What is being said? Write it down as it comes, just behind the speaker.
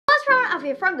Matt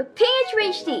here from the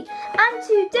PHUHD, and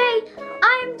today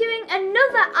I am doing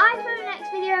another iPhone X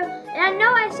video. And I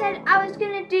know I said I was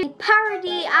going to do a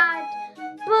parody ad,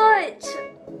 but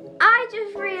I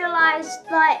just realised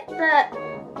that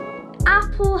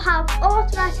Apple have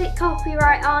automatic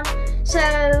copyright on,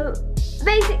 so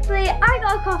basically I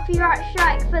got a copyright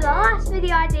strike for the last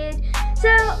video I did, so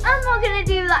I'm not going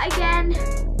to do that again.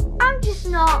 I'm just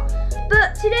not.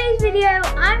 But today's video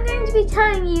I'm going to be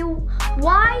telling you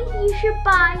why you should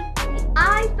buy the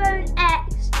iPhone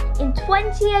X in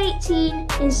 2018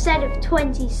 instead of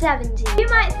 2017. You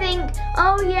might think,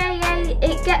 oh yeah,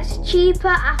 it gets cheaper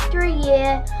after a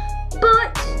year,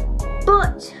 but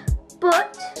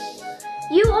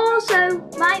you also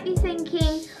might be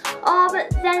thinking, oh, but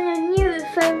then a new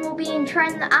phone will be in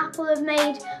trend that Apple have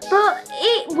made, but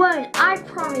it won't, I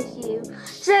promise you.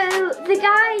 So the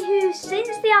guy who,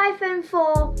 since the iPhone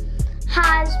 4,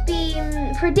 has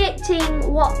been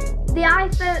predicting what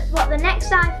the next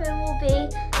iPhone will be,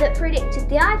 that predicted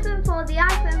the iPhone 4, the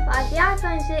iPhone 5, the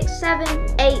iPhone 6, 7,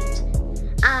 8,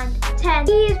 and 10.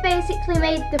 He has basically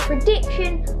made the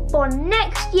prediction for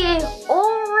next year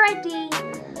already.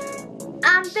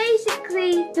 And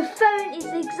basically, the phone is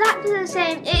exactly the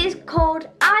same. It is called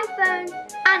iPhone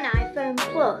and iPhone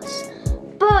Plus.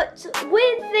 But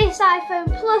with this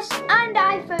iPhone Plus and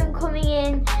iPhone coming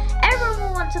in, everyone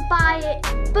will want to buy it,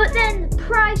 but then the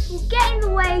price will get in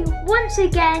the way once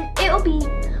again. It'll be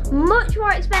much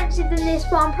more expensive than this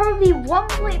one, probably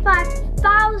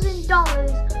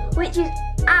 $1,500, which is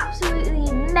absolutely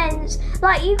immense.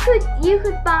 Like you could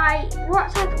buy,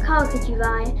 what type of car could you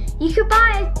buy? You could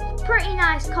buy a pretty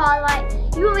nice car, like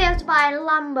you wouldn't be able to buy a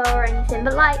Lambo or anything,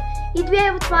 but like you'd be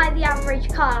able to buy the average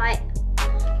car. Like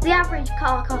the average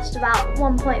car cost about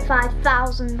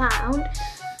 £1,500,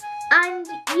 and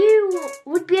you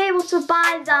would be able to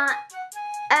buy that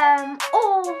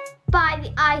or buy the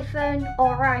iPhone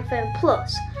or iPhone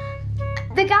Plus.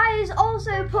 The guy has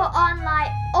also put on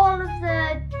like all of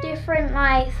the different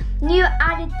like new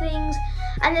added things,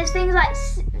 and there's things like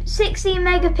 16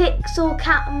 megapixel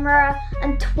camera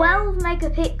and 12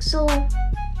 megapixel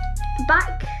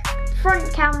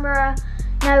front camera.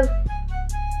 No,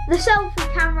 the selfie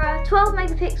camera, 12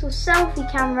 megapixel selfie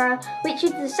camera, which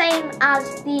is the same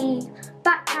as the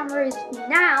back camera is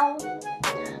now.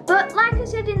 But like I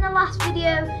said in the last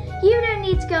video, you don't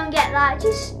need to go and get that.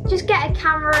 Just get a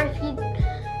camera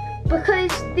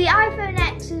because the iPhone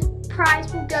X's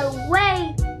price will go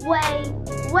way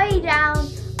down,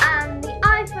 and the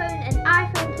iPhone and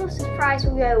iPhone Plus's price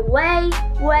will go way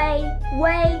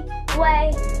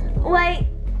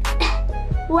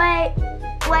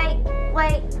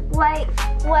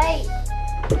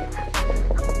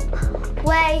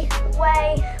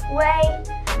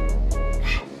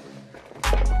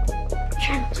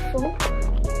transform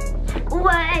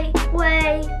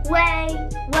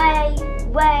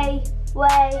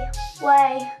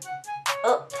way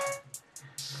up.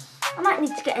 I might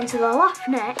need to get into the loft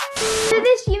next. So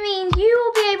this means you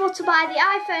will be able to buy the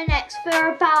iPhone X for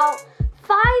about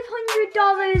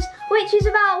 $500, which is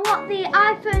about what the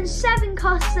iPhone 7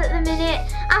 costs at the minute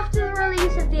after the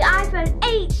release of the iPhone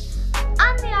 8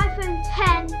 and the iPhone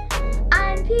 10,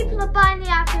 and people are buying the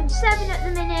iPhone 7 at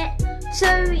the minute,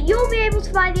 so you'll be able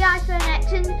to buy the iPhone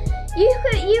X, and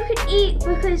you could eat,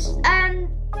 because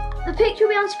the picture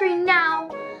will be on screen now.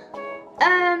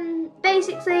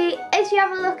 Basically, if you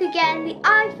have a look again, the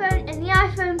iPhone and the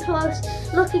iPhone Plus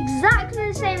look exactly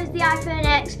the same as the iPhone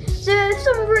X. So if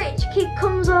some rich kid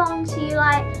comes along to you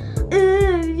like,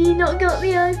 have you not got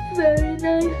the iPhone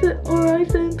or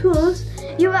iPhone Plus?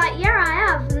 You're like, yeah, I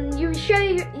have. And you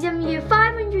show them your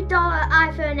 $500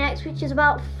 iPhone X, which is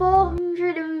about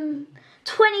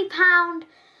 £420,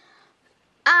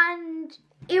 and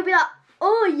you'll be like,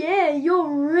 oh yeah, you're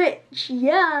rich,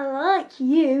 yeah, I like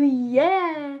you,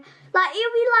 yeah. Like,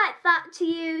 it'll be like that to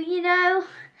you, you know?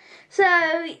 So,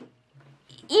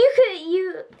 you'll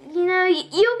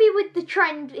be with the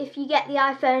trend if you get the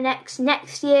iPhone X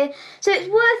next year. So it's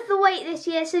worth the wait this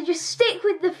year, so just stick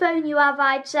with the phone you have,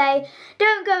 I'd say.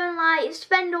 Don't go and like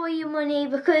spend all your money,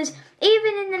 because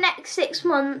even in the next 6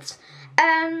 months,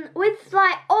 with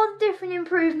like all the different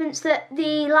improvements that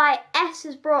the like S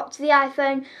has brought to the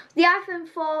iPhone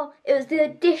 4, it was the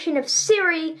addition of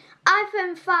Siri.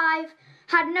 iPhone 5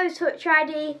 had no Touch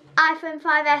ID, iPhone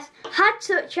 5S had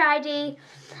Touch ID,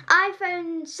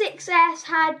 iPhone 6S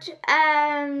had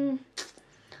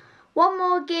 1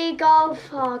 more gig of,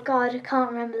 oh god, I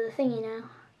can't remember the thingy now.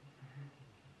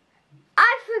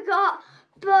 I forgot,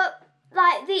 but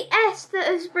like the S that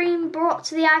has been brought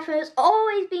to the iPhone has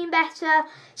always been better.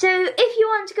 So if you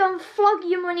want to go and flog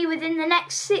your money within the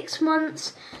next 6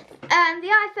 months, the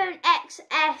iPhone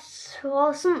XS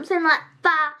or something like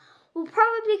that will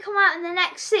probably come out in the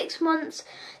next 6 months.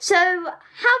 So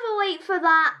have a wait for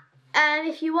that.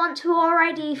 If you want to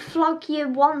already flog your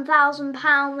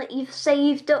 £1,000 that you've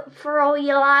saved up for all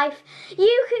your life,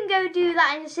 you can go do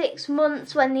that in 6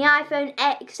 months when the iPhone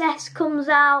XS comes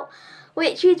out,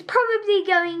 which is probably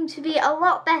going to be a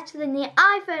lot better than the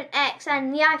iPhone X,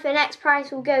 and the iPhone X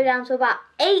price will go down to about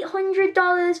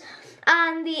 $800,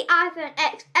 and the iPhone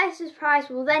XS's price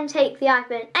will then take the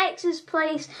iPhone X's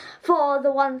place for the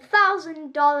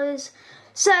 $1,000.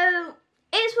 So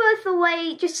it's worth the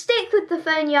wait. Just stick with the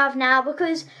phone you have now,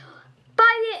 because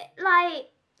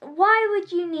why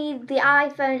would you need the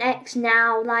iPhone X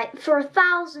now? Like, for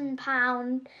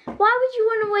 £1,000, why would you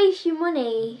want to waste your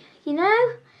money? You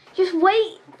know, just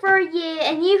wait for a year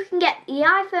and you can get the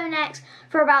iPhone X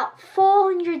for about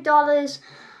 $400,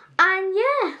 and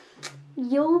yeah,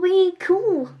 you'll be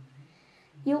cool.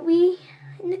 You'll be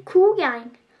in the cool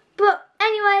gang. But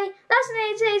anyway, that's the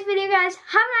end of today's video, guys.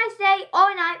 Have a nice day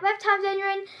or night, whatever time zone you're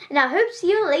in, and I hope to see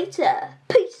you later.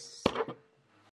 Peace.